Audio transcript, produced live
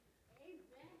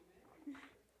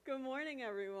Good morning,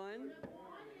 everyone.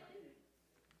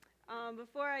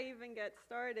 Before I even get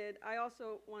started, I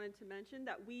also wanted to mention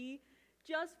that we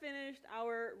just finished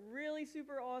our really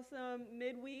super awesome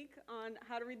midweek on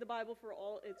how to read the Bible for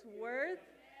all it's worth.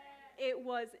 It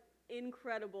was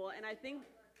incredible, and I think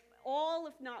all,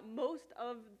 if not most,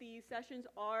 of the sessions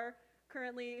are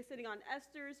currently sitting on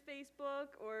Esther's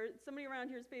Facebook or somebody around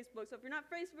here's Facebook. So if you're not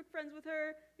Facebook friends with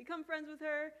her, become friends with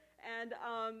her, and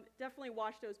definitely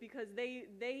watch those because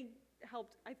they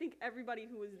helped, I think, everybody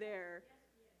who was there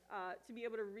to be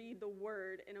able to read the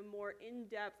Word in a more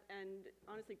in-depth and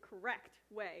honestly correct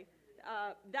way.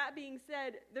 That being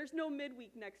said, there's no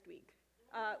midweek next week.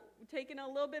 We're taking a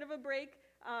little bit of a break.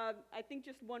 I think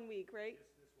just 1 week, right?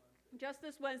 Just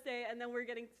this Wednesday, and then we're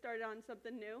getting started on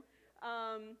something new.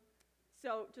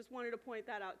 So just wanted to point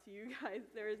that out to you guys.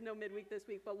 There is no midweek this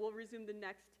week, but we'll resume the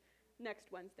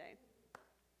next Wednesday.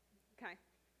 Okay.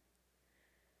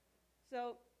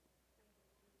 So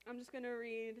I'm just going to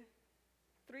read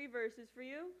 3 verses for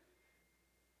you.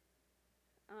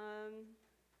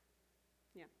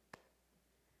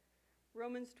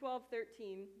 Romans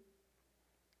 12:13.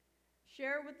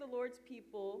 Share with the Lord's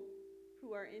people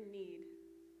who are in need.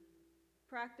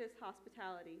 Practice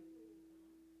hospitality.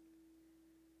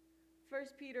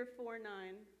 1 Peter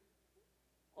 4:9.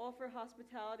 Offer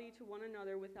hospitality to one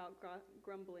another without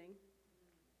grumbling.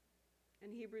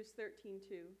 And Hebrews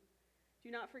 13:2. Do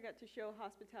not forget to show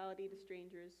hospitality to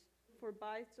strangers, for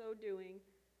by so doing,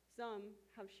 some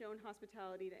have shown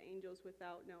hospitality to angels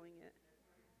without knowing it.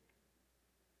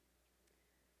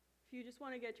 If you just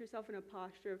want to get yourself in a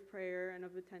posture of prayer and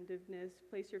of attentiveness,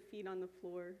 place your feet on the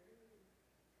floor.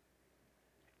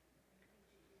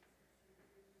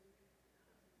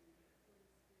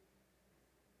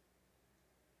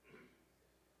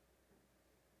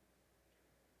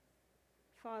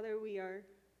 Father, we are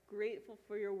grateful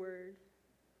for your word,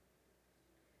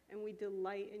 and we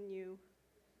delight in you.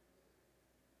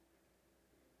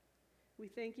 We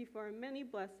thank you for our many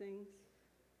blessings,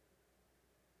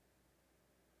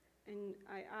 and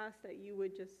I ask that you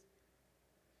would just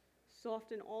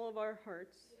soften all of our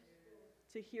hearts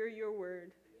to hear your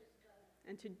word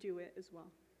and to do it as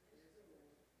well.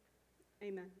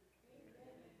 Amen.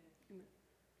 Amen.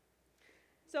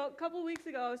 So a couple weeks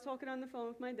ago, I was talking on the phone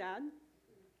with my dad.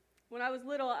 When I was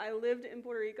little, I lived in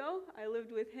Puerto Rico. I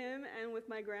lived with him and with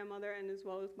my grandmother and as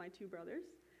well as my 2 brothers.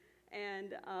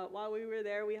 And while we were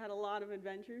there, we had a lot of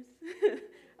adventures,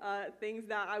 things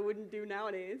that I wouldn't do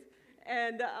nowadays.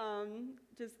 And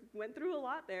just went through a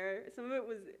lot there. Some of it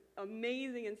was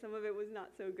amazing and some of it was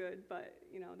not so good, but,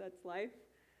 that's life.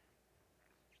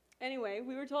 Anyway,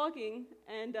 we were talking,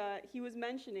 and he was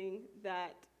mentioning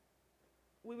that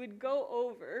we would go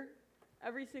over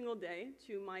every single day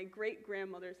to my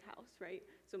great-grandmother's house, right?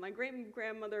 So my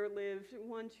great-grandmother lived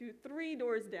 3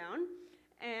 doors down,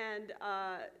 and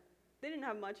they didn't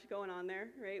have much going on there,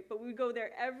 right? But we would go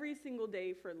there every single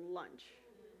day for lunch,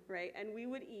 right? And we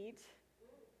would eat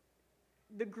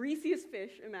the greasiest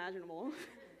fish imaginable.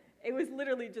 It was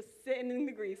literally just sitting in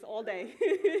the grease all day.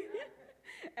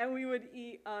 And we would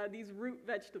eat these root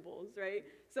vegetables, right?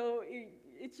 So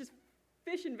it's just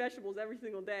fish and vegetables every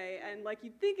single day, and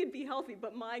you'd think it'd be healthy,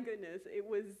 but my goodness, it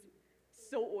was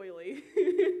so oily.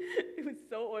 It was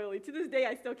so oily. To this day,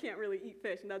 I still can't really eat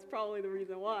fish, and that's probably the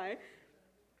reason why.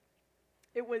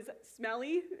 It was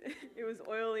smelly, it was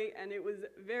oily, and it was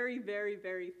very, very,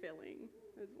 very filling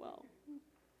as well.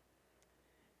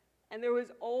 And there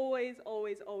was always,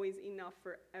 always, always enough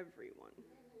for everyone.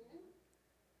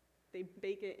 They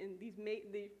bake it in these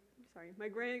my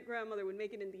great-grandmother would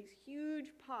make it in these huge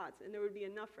pots, and there would be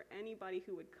enough for anybody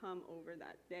who would come over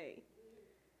that day.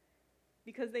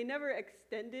 Because they never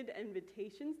extended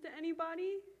invitations to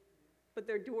anybody, but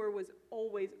their door was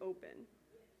always open.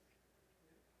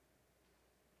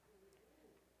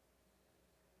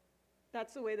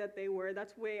 That's the way that they were.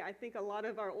 That's the way I think a lot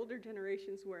of our older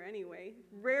generations were anyway.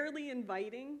 Rarely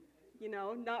inviting,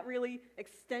 not really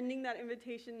extending that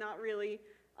invitation, not really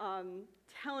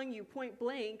telling you point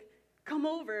blank, come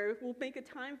over, we'll make a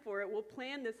time for it, we'll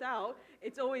plan this out.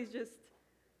 It's always just,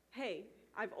 hey,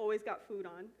 I've always got food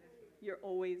on. You're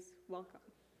always welcome.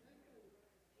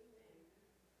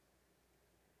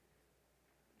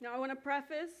 Now I want to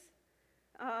preface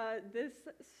this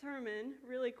sermon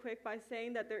really quick by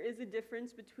saying that there is a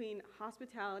difference between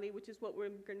hospitality, which is what we're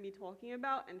going to be talking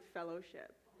about, and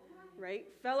fellowship, right?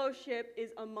 Fellowship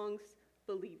is amongst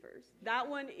believers. That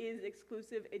one is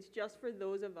exclusive. It's just for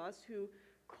those of us who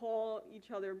call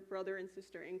each other brother and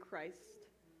sister in Christ,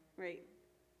 right?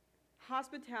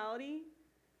 Hospitality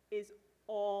is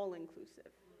all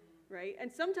inclusive, right?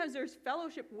 And sometimes there's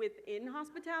fellowship within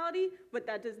hospitality, but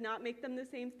that does not make them the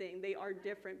same thing. They are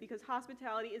different because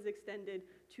hospitality is extended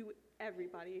to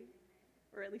everybody,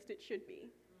 or at least it should be.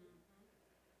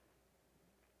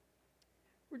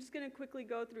 We're just going to quickly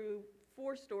go through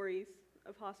 4 stories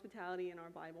of hospitality in our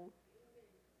Bible.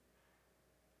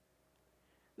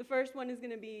 The first one is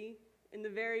going to be in the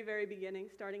very, very beginning,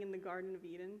 starting in the Garden of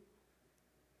Eden,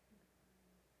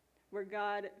 where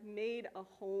God made a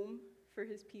home for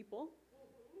his people.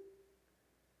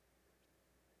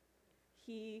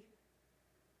 He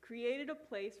created a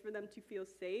place for them to feel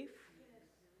safe,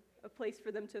 a place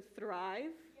for them to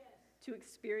thrive, to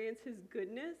experience his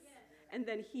goodness, and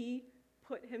then he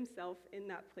put himself in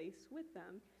that place with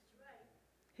them.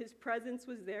 His presence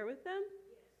was there with them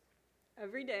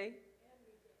every day,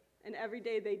 and every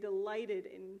day they delighted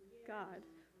in God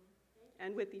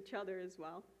and with each other as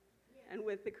well, and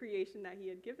with the creation that he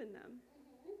had given them.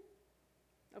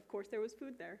 Of course, there was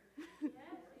food there.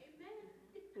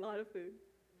 A lot of food.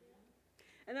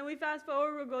 And then we fast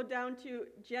forward, we'll go down to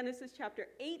Genesis chapter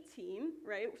 18,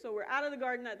 right? So we're out of the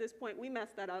garden at this point. We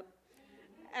messed that up.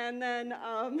 And then,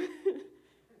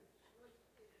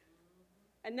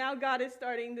 and now God is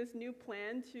starting this new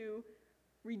plan to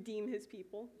redeem his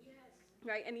people,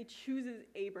 right? And he chooses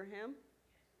Abraham,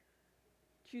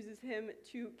 chooses him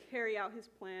to carry out his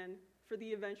plan for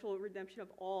the eventual redemption of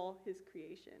all his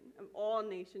creation, of all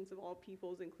nations, of all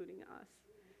peoples, including us.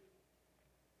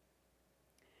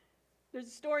 There's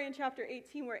a story in chapter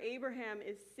 18 where Abraham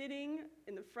is sitting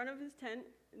in the front of his tent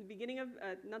in the beginning of,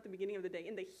 not the beginning of the day,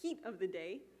 in the heat of the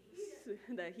day.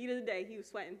 The heat of the day, he was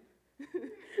sweating.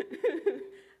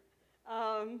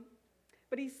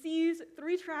 But he sees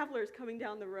 3 travelers coming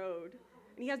down the road.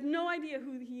 And he has no idea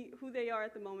who they are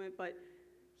at the moment, but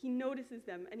he notices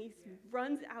them and he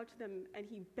runs out to them and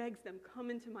he begs them, come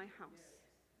into my house.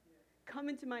 Come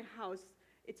into my house.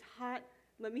 It's hot.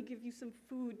 Let me give you some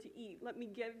food to eat. Let me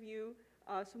give you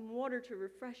some water to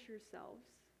refresh yourselves.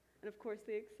 And of course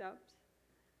they accept.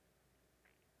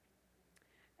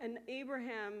 And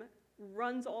Abraham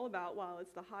runs all about while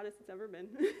it's the hottest it's ever been.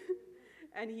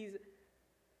 And he's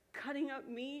cutting up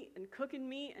meat and cooking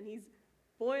meat, and he's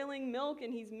boiling milk,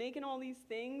 and he's making all these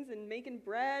things and making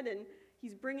bread, and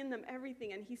he's bringing them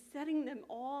everything, and he's setting them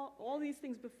all these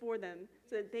things before them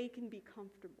so that they can be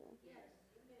comfortable.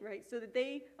 Right? So that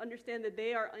they understand that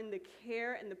they are in the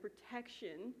care and the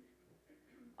protection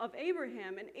of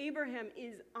Abraham, and Abraham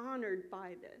is honored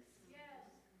by this.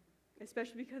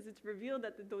 Especially because it's revealed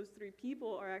that those 3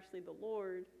 people are actually the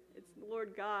Lord. It's the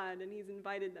Lord God, and he's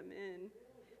invited them in,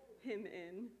 him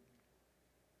in.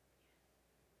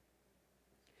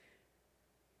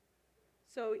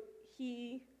 So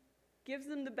he gives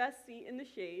them the best seat in the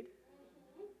shade.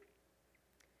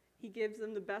 He gives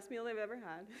them the best meal they've ever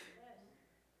had.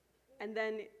 And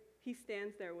then he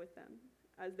stands there with them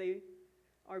as they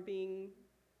are being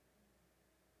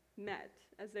met,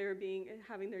 as they are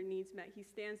having their needs met. He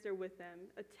stands there with them,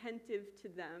 attentive to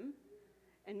them,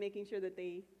 and making sure that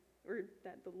the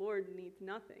Lord needs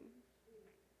nothing.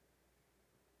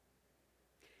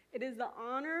 It is the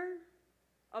honor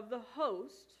of the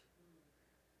host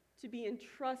to be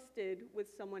entrusted with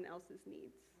someone else's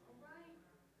needs.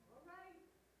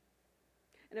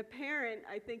 And a parent,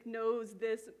 I think, knows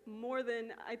this more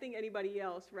than I think anybody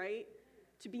else, right?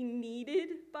 To be needed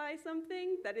by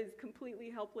something that is completely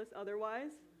helpless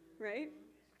otherwise, right?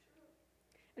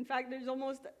 In fact, there's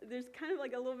kind of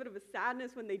like a little bit of a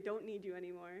sadness when they don't need you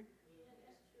anymore.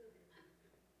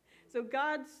 So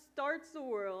God starts the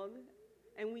world,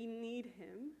 and we need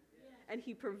him, and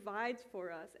he provides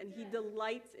for us, and he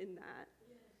delights in that.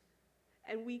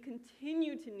 And we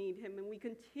continue to need him, and we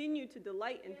continue to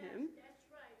delight in him.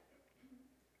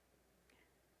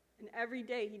 And every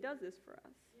day he does this for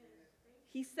us.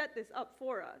 He set this up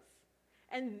for us.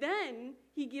 And then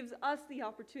he gives us the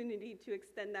opportunity to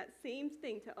extend that same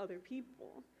thing to other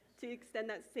people, to extend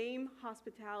that same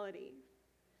hospitality.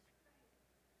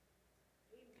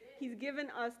 He's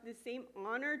given us the same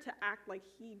honor to act like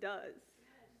he does.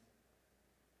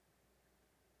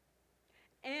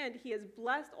 And he has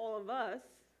blessed all of us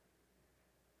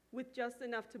with just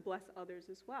enough to bless others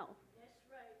as well.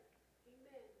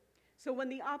 So when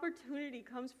the opportunity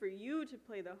comes for you to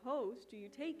play the host, do you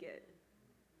take it?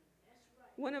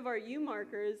 One of our U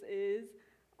markers is,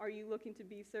 are you looking to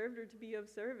be served or to be of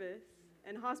service?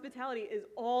 And hospitality is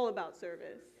all about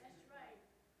service.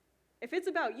 If it's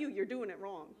about you, you're doing it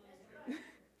wrong.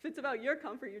 If it's about your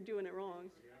comfort, you're doing it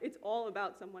wrong. It's all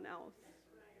about someone else.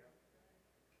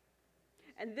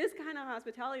 And this kind of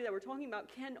hospitality that we're talking about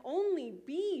can only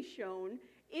be shown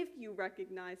if you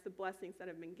recognize the blessings that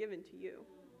have been given to you.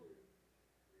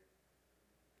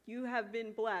 You have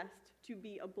been blessed to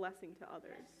be a blessing to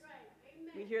others. That's right.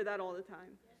 Amen. We hear that all the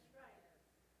time. That's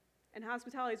right. And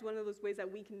hospitality is one of those ways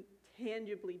that we can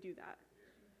tangibly do that.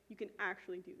 You can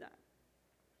actually do that.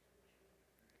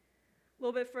 A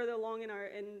little bit further along in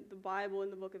the Bible, in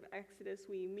the book of Exodus,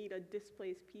 we meet a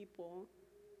displaced people,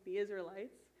 the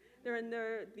Israelites. They're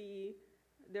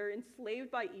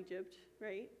enslaved by Egypt,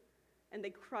 right? And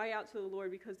they cry out to the Lord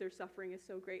because their suffering is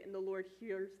so great, and the Lord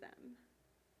hears them.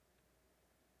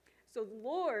 So the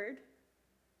Lord,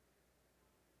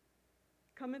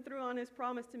 coming through on his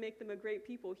promise to make them a great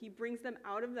people, he brings them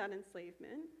out of that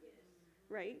enslavement,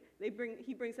 right?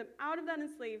 He brings them out of that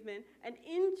enslavement and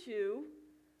into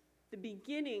the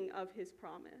beginning of his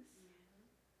promise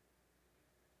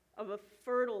of a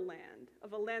fertile land,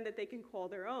 of a land that they can call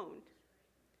their own.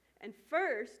 And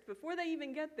first, before they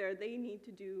even get there, they need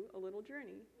to do a little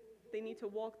journey. They need to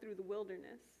walk through the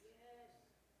wilderness.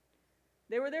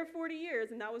 They were there 40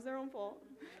 years, and that was their own fault.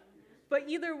 But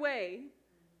either way,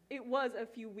 it was a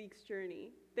few weeks'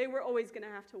 journey. They were always going to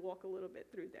have to walk a little bit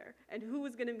through there. And who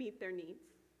was going to meet their needs?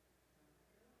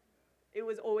 It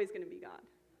was always going to be God.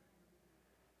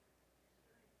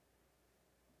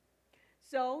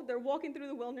 So they're walking through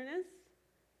the wilderness,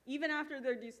 even after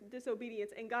their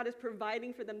disobedience, and God is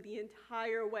providing for them the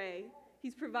entire way.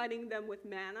 He's providing them with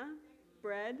manna,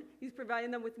 bread. He's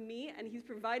providing them with meat, and he's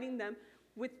providing them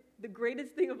with the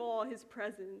greatest thing of all, his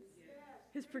presence,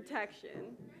 his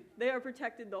protection. They are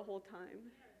protected the whole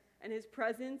time, and his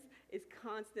presence is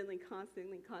constantly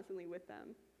with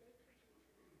them.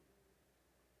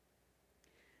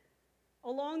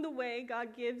 Along the way,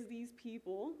 God gives these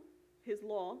people his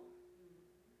law,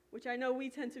 which I know we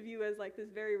tend to view as like this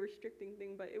very restricting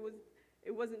thing, but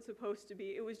it wasn't supposed to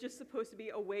be. It was just supposed to be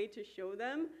a way to show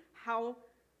them how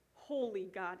holy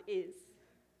God is.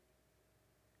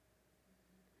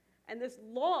 And this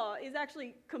law is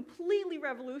actually completely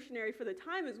revolutionary for the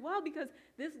time as well, because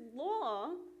this law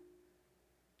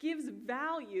gives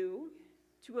value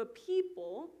to a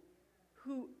people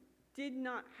who did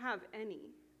not have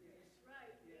any.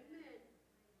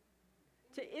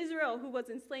 To Israel, who was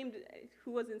enslaved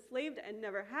and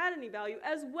never had any value,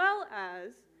 as well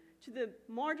as to the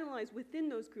marginalized within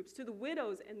those groups, to the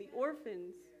widows and the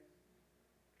orphans,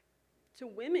 to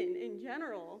women in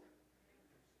general,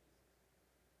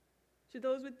 to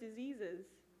those with diseases.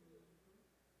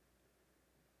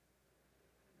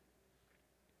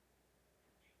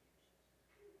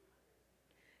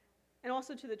 And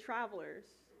also to the travelers,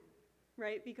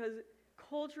 right? Because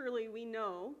culturally we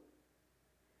know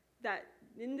that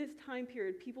in this time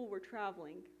period, people were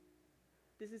traveling.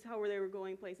 This is how they were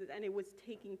going places, and it was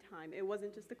taking time. It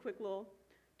wasn't just a quick little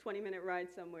 20-minute ride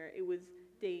somewhere. It was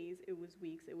days, it was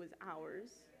weeks, it was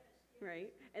hours, right?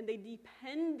 And they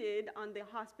depended on the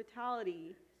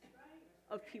hospitality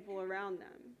of people around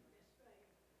them.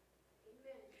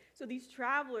 So these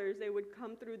travelers, they would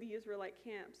come through the Israelite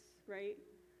camps, right?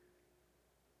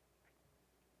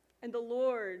 And the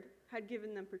Lord had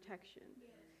given them protection.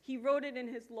 He wrote it in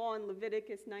his law in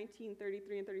Leviticus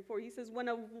 19:33 and 34. He says, when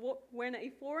a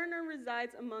foreigner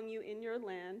resides among you in your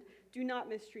land, do not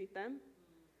mistreat them.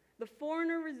 The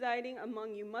foreigner residing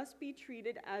among you must be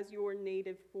treated as your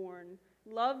native born.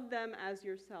 Love them as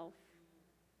yourself.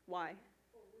 Why?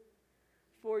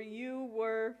 For you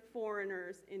were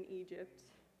foreigners in Egypt.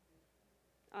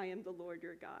 I am the Lord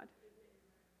your God.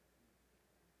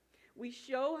 We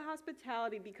show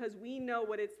hospitality because we know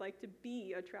what it's like to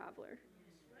be a traveler.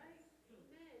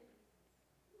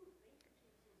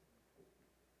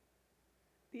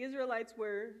 The Israelites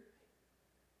were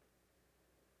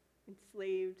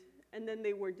enslaved, and then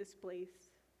they were displaced.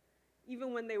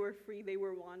 Even when they were free, they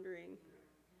were wandering.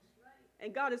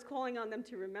 And God is calling on them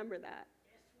to remember that.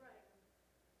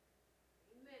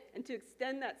 And to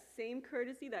extend that same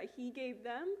courtesy that he gave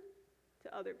them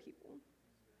to other people.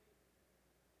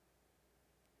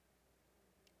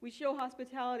 We show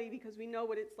hospitality because we know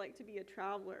what it's like to be a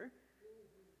traveler.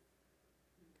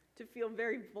 To feel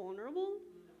very vulnerable,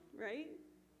 right?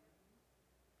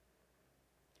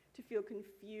 To feel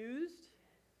confused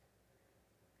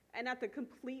and at the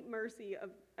complete mercy of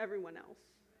everyone else.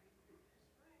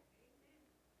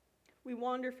 We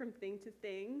wander from thing to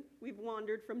thing. We've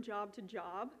wandered from job to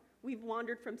job. We've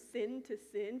wandered from sin to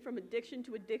sin, from addiction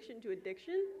to addiction to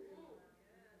addiction.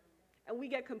 And we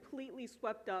get completely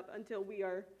swept up until we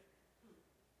are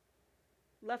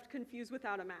left confused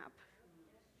without a map.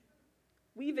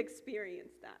 We've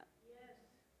experienced that.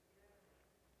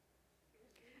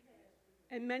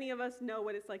 And many of us know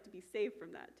what it's like to be saved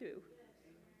from that too.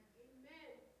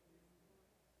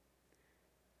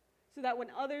 So that when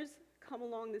others come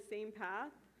along the same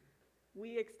path,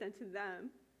 we extend to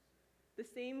them the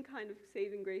same kind of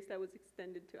saving grace that was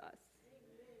extended to us.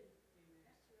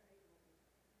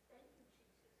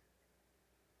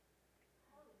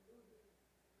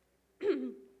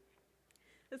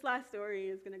 This last story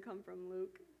is going to come from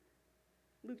Luke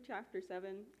chapter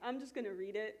 7. I'm just going to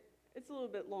read it. It's a little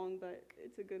bit long, but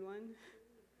it's a good one.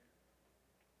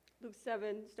 Luke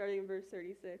 7, starting in verse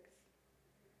 36.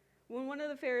 When one of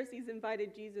the Pharisees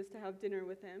invited Jesus to have dinner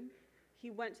with him,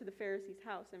 he went to the Pharisee's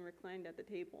house and reclined at the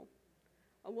table.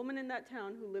 A woman in that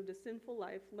town who lived a sinful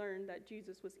life learned that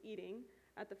Jesus was eating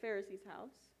at the Pharisee's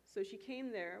house, so she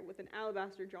came there with an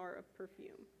alabaster jar of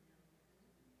perfume.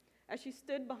 As she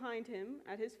stood behind him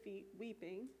at his feet,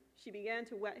 weeping, she began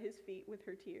to wet his feet with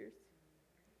her tears.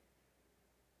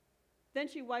 Then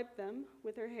she wiped them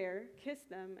with her hair, kissed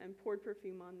them, and poured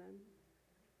perfume on them.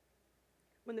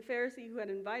 When the Pharisee who had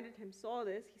invited him saw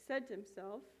this, he said to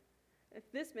himself,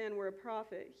 "If this man were a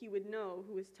prophet, he would know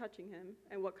who is touching him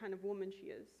and what kind of woman she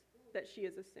is, that she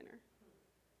is a sinner."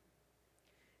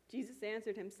 Jesus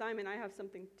answered him, "Simon, I have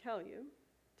something to tell you."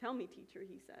 "Tell me, teacher,"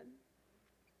 he said.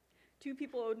 2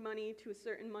 people owed money to a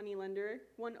certain moneylender.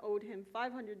 One owed him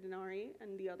 500 denarii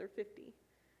and the other 50.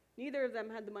 Neither of them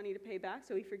had the money to pay back,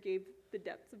 so he forgave the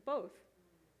debts of both.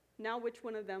 Now which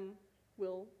one of them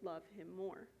will love him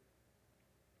more?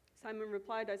 Simon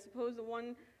replied, "I suppose the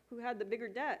one who had the bigger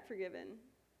debt forgiven."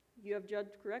 "You have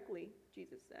judged correctly,"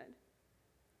 Jesus said.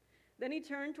 Then he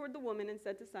turned toward the woman and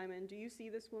said to Simon, "Do you see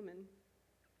this woman?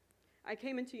 I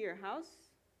came into your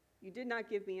house. You did not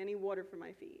give me any water for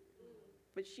my feet,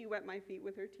 but she wet my feet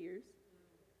with her tears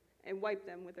and wiped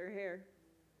them with her hair.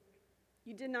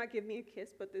 You did not give me a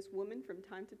kiss, but this woman from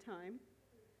time to time,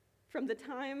 from the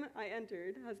time I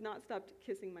entered, has not stopped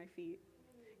kissing my feet.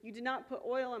 You did not put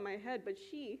oil on my head, but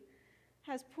she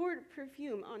has poured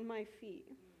perfume on my feet.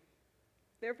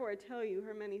 Therefore I tell you,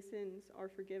 her many sins are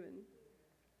forgiven,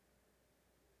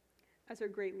 as her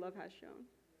great love has shown.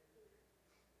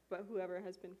 But whoever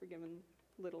has been forgiven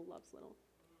little loves little."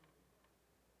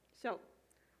 So,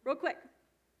 real quick.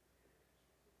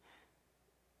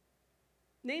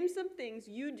 Name some things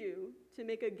you do to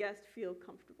make a guest feel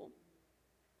comfortable.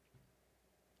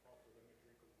 Offer them a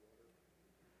drink of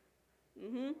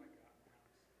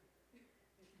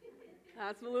water.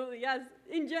 Absolutely, yes.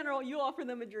 In general, you offer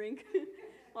them a drink.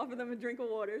 Offer them a drink of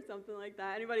water, something like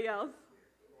that. Anybody else?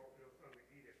 Offer them something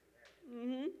to eat after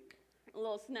that. A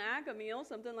little snack, a meal,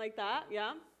 something like that,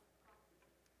 yeah?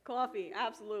 Coffee,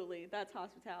 absolutely. That's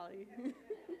hospitality.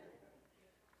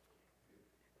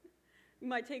 You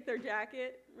might take their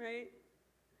jacket, right?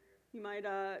 You might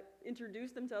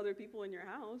introduce them to other people in your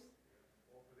house.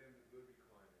 Offer them the good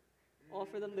recliner.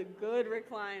 Offer them the good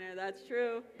recliner. That's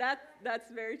true.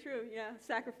 That's very true. Yeah,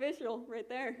 sacrificial right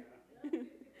there.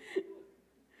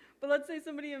 But let's say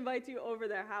somebody invites you over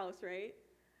their house, right?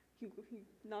 You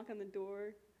knock on the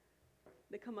door.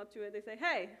 They come up to it. They say,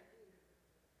 "Hey."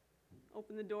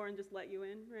 Open the door and just let you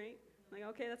in, right? Like,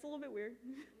 okay, that's a little bit weird.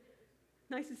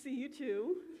 Nice to see you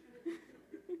too.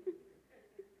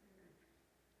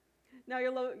 Now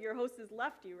your host has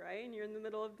left you, right? And you're in the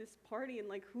middle of this party, and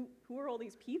like, who are all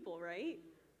these people, right?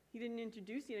 He didn't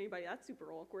introduce you to anybody. That's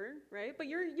super awkward, right? But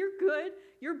you're good.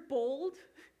 You're bold.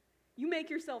 You make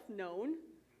yourself known,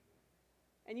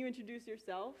 and you introduce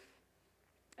yourself,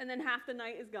 and then half the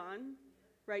night is gone,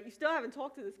 right? You still haven't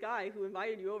talked to this guy who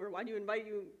invited you over. Why did you invite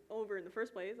you over in the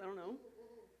first place? I don't know.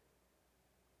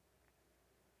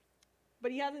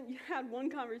 But he hasn't had one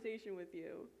conversation with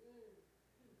you.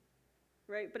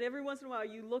 Right? But every once in a while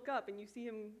you look up and you see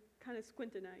him kind of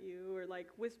squinting at you or like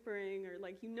whispering or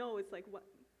like, it's like,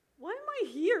 why am I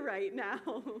here right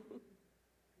now?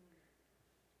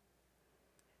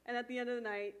 And at the end of the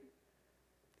night,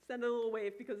 send a little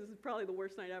wave because this is probably the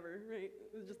worst night ever, right?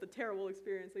 It was just a terrible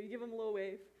experience. So you give him a little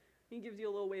wave, he gives you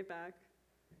a little wave back.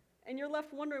 And you're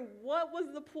left wondering, what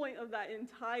was the point of that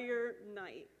entire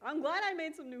night? I'm glad I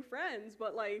made some new friends,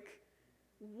 but like,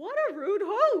 what a rude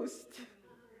host.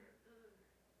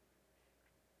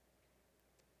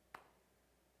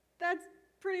 That's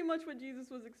pretty much what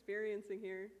Jesus was experiencing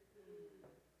here.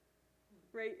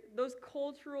 Right? Those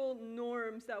cultural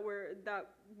norms that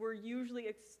were usually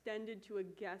extended to a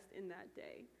guest in that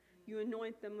day. You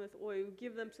anoint them with oil, you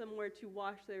give them somewhere to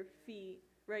wash their feet,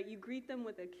 right? You greet them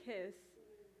with a kiss.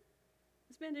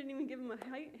 This man didn't even give him a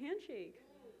handshake.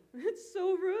 It's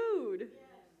so rude.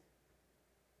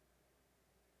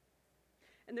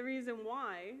 And the reason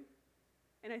why,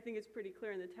 and I think it's pretty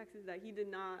clear in the text, is that he did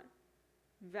not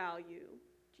value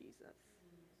Jesus.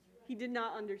 He did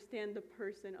not understand the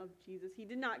person of Jesus. He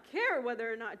did not care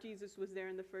whether or not Jesus was there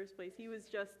in the first place. He was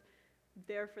just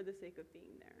there for the sake of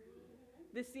being there.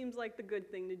 this seems like the good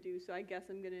thing to do, so I guess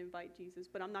I'm going to invite Jesus,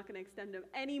 but I'm not going to extend him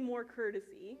any more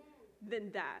courtesy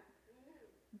than that.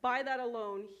 By that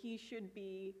alone, he should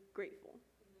be grateful.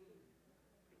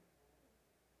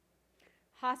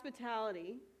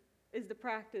 Hospitality is the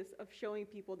practice of showing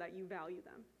people that you value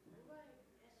them.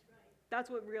 That's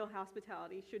what real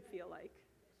hospitality should feel like.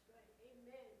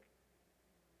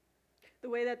 The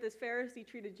way that this Pharisee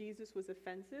treated Jesus was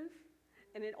offensive,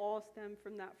 and it all stemmed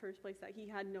from that first place, that he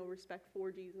had no respect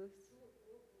for Jesus.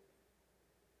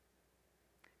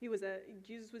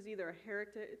 Jesus was either a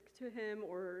heretic to him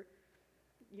or,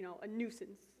 a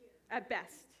nuisance at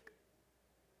best.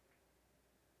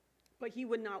 But he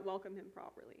would not welcome him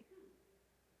properly.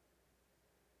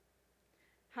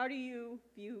 How do you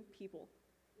view people?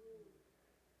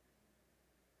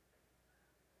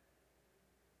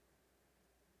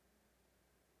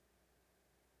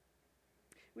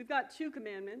 We've got 2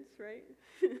 commandments, right?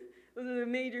 Those are the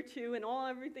major 2, and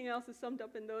everything else is summed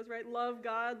up in those, right? Love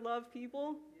God, love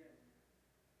people.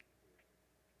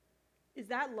 Is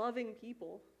that loving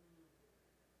people?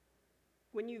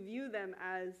 When you view them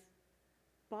as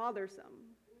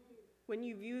bothersome, when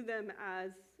you view them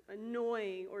as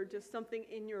annoying or just something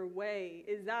in your way,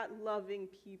 is that loving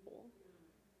people?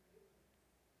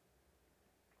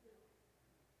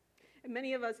 And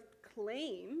many of us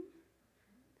claim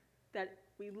that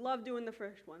we love doing the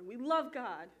first one. We love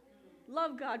God,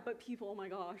 but people, oh my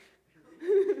gosh.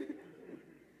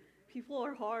 People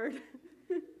are hard.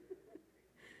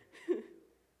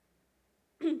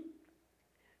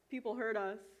 People hurt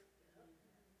us.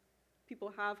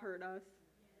 People have hurt us.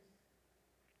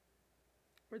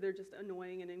 Or they're just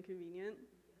annoying and inconvenient.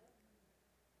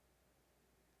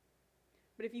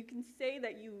 But if you can say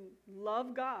that you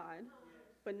love God,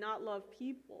 but not love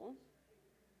people,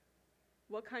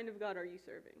 what kind of God are you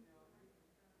serving?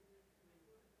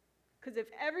 Because if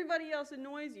everybody else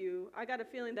annoys you, I got a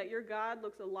feeling that your God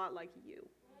looks a lot like you.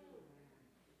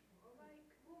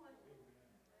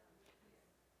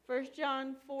 1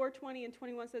 John 4:20 and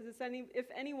 21 says, if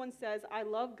anyone says, I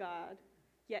love God,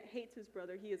 yet hates his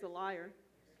brother, he is a liar.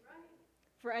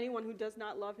 For anyone who does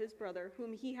not love his brother,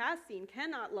 whom he has seen,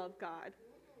 cannot love God,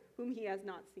 whom he has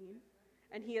not seen.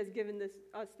 And he has given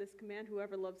us this command,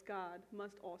 whoever loves God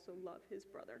must also love his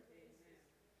brother.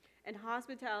 And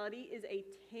hospitality is a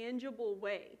tangible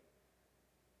way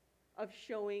of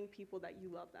showing people that you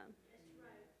love them.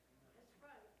 That's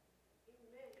right.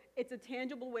 Amen. It's a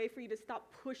tangible way for you to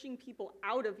stop pushing people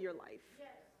out of your life. Yes.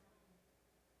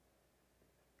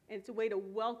 And it's a way to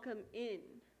welcome in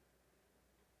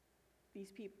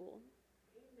these people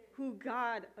who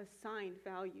God assigned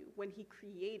value when he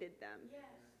created them. Yes.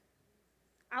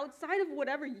 Outside of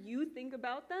whatever you think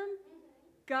about them,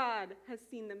 God has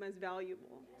seen them as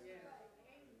valuable. Yes.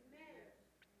 Amen.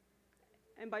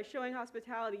 And by showing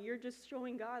hospitality, you're just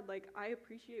showing God, like, I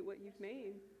appreciate what you've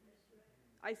made.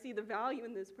 I see the value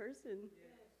in this person. Yes.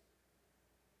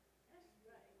 That's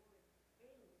right.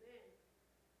 Amen.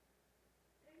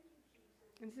 Thank you,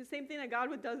 Jesus. And it's the same thing that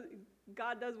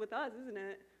God does with us, isn't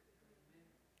it?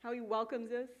 How he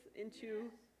welcomes us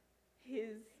into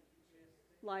his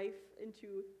life,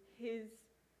 into his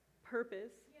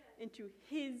purpose, into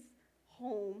his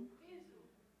home.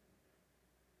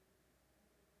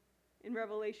 In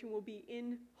Revelation, we'll be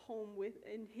in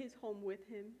his home with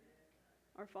him,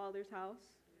 our Father's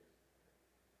house.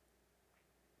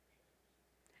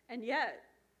 And yet,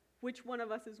 which one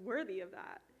of us is worthy of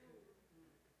that?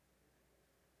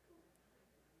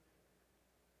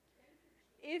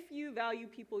 If you value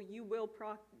people, you will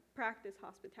practice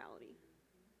hospitality.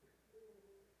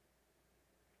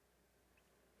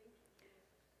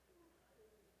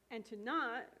 And to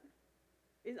not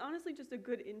is honestly just a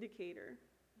good indicator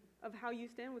of how you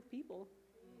stand with people.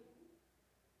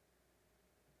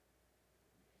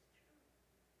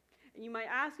 And you might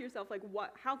ask yourself, like,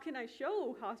 how can I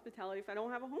show hospitality if I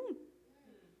don't have a home?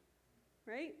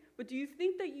 Right? But do you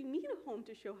think that you need a home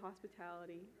to show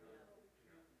hospitality?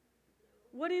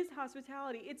 What is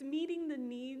hospitality? It's meeting the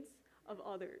needs of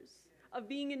others, of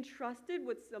being entrusted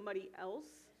with somebody else,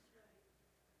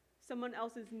 someone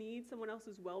else's needs, someone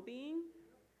else's well-being.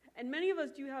 And many of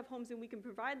us do have homes and we can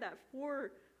provide that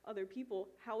for other people.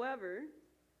 However,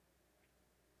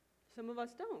 some of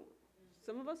us don't.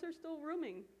 Some of us are still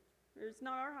rooming. It's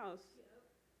not our house.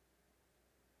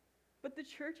 But the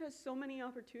church has so many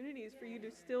opportunities for you to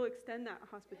still extend that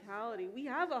hospitality. We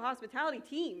have a hospitality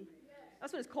team.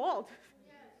 That's what it's called.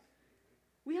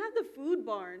 We have the food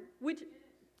barn, which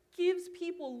gives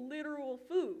people literal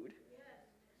food.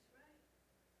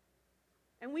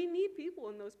 And we need people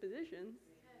in those positions.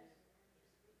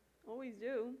 Always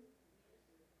do.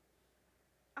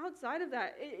 outside of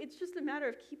that, it's just a matter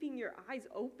of keeping your eyes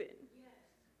open Yes.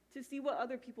 to see what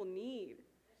other people need,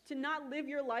 to not live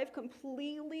your life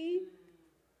completely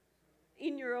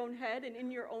in your own head and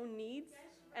in your own needs,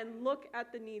 and look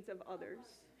at the needs of others.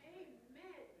 Amen.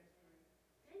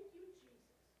 Thank you,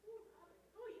 Jesus. Ooh,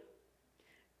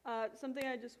 hallelujah. Something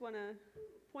I just want to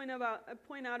point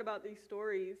out about these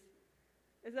stories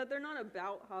is that they're not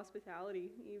about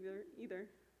hospitality either,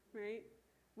 right?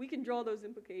 We can draw those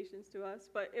implications to us,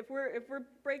 but if we're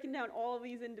breaking down all of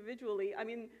these individually, I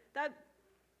mean that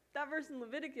verse in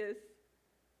Leviticus,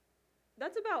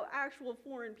 that's about actual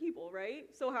foreign people, right?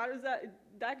 So how does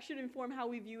that should inform how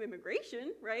we view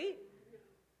immigration, right?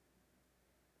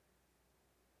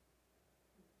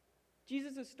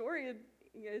 Jesus' story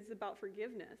is about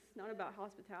forgiveness, not about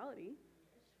hospitality.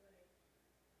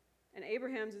 And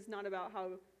Abraham's is not about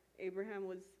how Abraham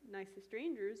was nice to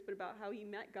strangers, but about how he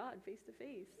met God face to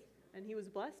face. And he was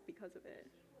blessed because of it.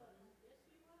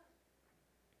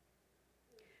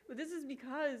 But this is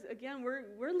because, again,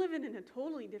 we're living in a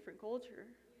totally different culture.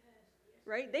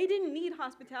 Right? They didn't need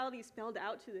hospitality spelled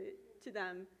out to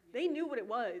them. They knew what it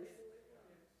was.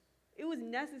 It was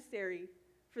necessary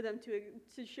for them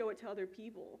to show it to other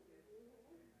people.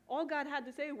 All God had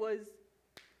to say was,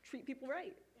 treat people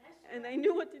right. And they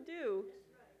knew what to do.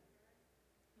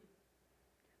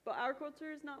 But our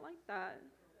culture is not like that,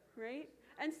 right?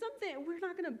 And we're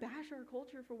not going to bash our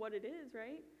culture for what it is,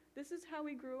 right? This is how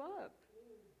we grew up.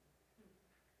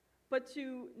 But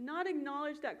to not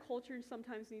acknowledge that culture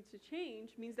sometimes needs to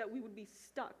change means that we would be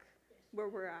stuck where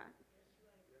we're at.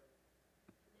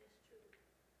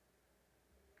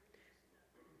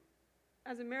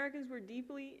 As Americans, we're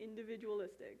deeply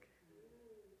individualistic.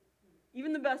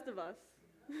 Even the best of us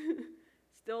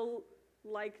still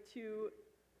like to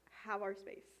have our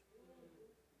space.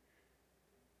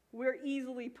 We're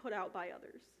easily put out by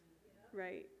others,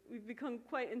 right? We've become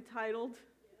quite entitled,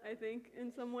 I think,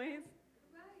 in some ways.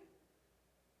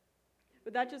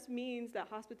 But that just means that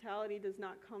hospitality does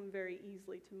not come very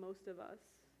easily to most of us,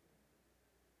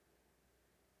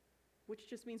 which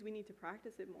just means we need to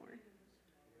practice it more.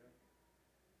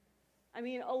 I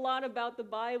mean, a lot about the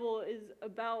Bible is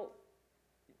about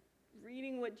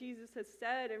reading what Jesus has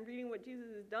said and reading what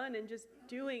Jesus has done and just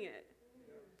doing it,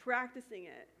 practicing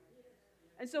it.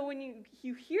 And so when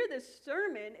you hear this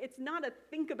sermon, it's not a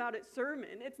think about it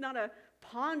sermon. It's not a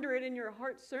ponder it in your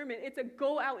heart sermon. It's a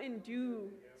go out and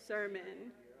do sermon.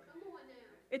 Come on now.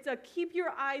 It's a keep your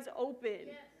eyes open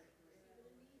Yes.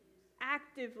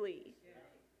 actively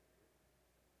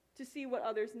to see what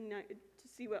others need.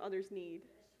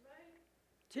 That's right.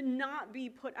 To not be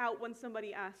put out when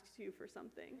somebody asks you for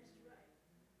something. That's right.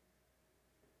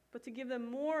 But to give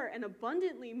them more and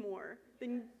abundantly more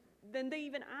than they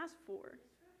even asked for.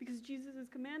 Because Jesus has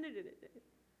commanded it.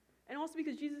 And also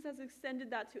because Jesus has extended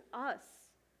that to us.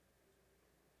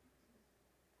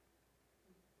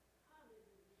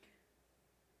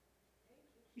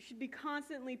 You should be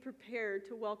constantly prepared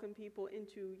to welcome people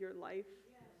into your life.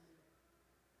 Yes.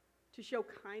 To show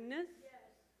kindness. Yes.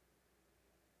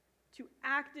 To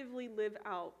actively live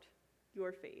out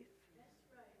your faith. That's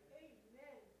right.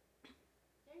 Amen.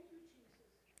 Thank you,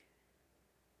 Jesus.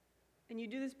 And you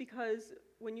do this because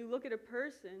when you look at a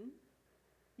person,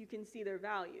 you can see their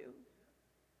value.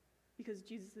 Because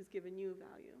Jesus has given you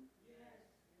value. Yes.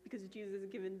 Because Jesus has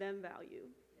given them value.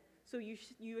 So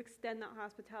you extend that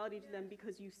hospitality to them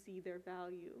because you see their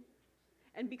value.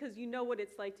 And because you know what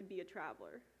it's like to be a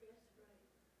traveler. That's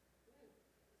right.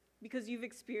 Because you've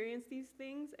experienced these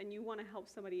things and you want to help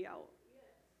somebody out. Yes.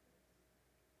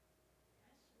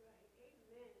 That's right.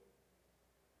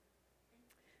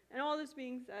 Amen. And all this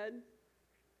being said,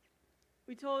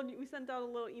 we sent out a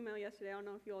little email yesterday. I don't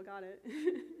know if you all got it.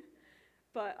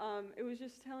 But it was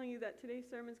just telling you that today's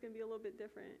sermon is going to be a little bit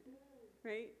different,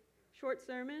 right? Short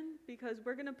sermon, because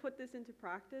we're going to put this into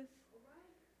practice. All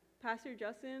right. Pastor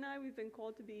Justin and I, we've been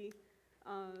called to be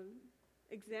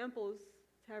examples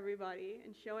to everybody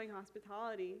and showing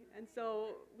hospitality. And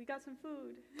so we got some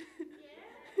food.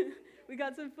 Yeah. We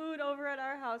got some food over at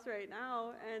our house right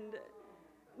now. And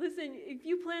listen, if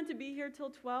you plan to be here till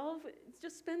 12,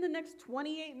 just spend the next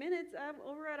 28 minutes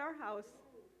over at our house.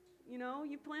 You know,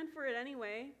 you planned for it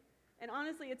anyway. And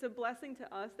honestly, it's a blessing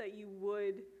to us that you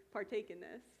would partake in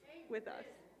this with us.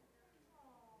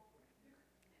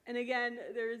 And again,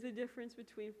 there is a difference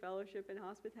between fellowship and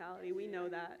hospitality. We know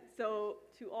that. So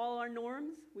to all our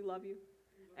norms, we love you.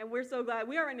 And we're so glad.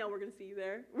 We already know we're going to see you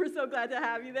there. We're so glad to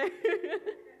have you there.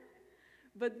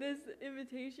 But this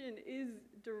invitation is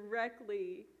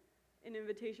directly an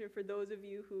invitation for those of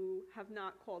you who have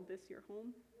not called this your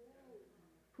home,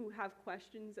 who have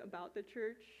questions about the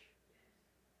church,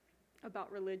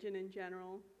 about religion in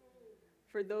general.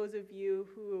 For those of you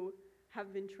who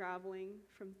have been traveling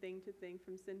from thing to thing,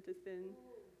 from sin to sin,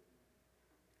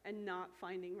 and not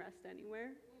finding rest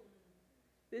anywhere.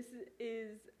 This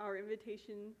is our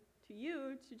invitation to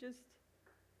you to just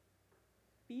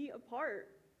be a part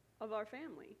of our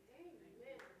family. Amen.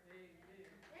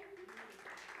 Thank you.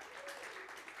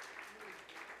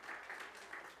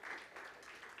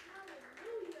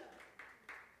 Hallelujah.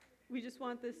 We just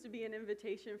want this to be an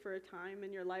invitation for a time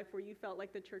in your life where you felt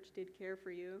like the church did care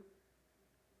for you.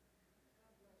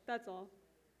 That's all.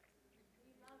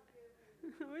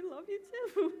 We love you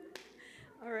too.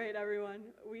 All right, everyone.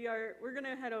 We're going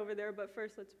to head over there, but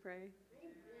first let's pray.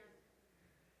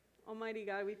 Almighty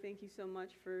God, we thank you so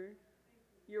much for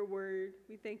your word.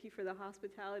 We thank you for the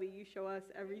hospitality you show us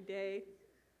every day.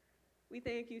 We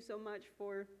thank you so much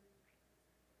for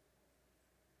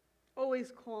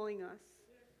always calling us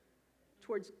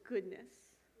towards goodness.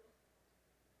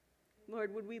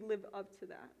 Lord, would we live up to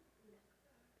that?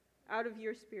 Out of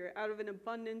your Spirit, out of an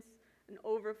abundance, an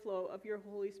overflow of your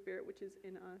Holy Spirit, which is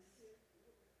in us.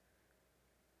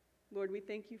 Lord, we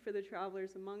thank you for the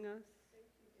travelers among us.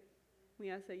 We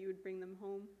ask that you would bring them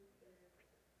home.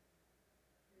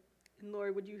 And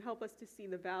Lord, would you help us to see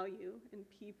the value in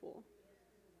people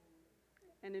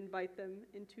and invite them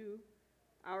into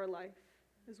our life,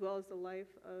 as well as the life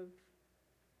of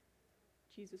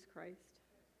Jesus Christ.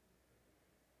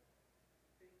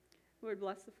 Lord,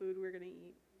 bless the food we're going to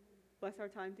eat. Bless our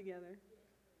time together.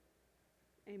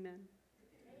 Amen.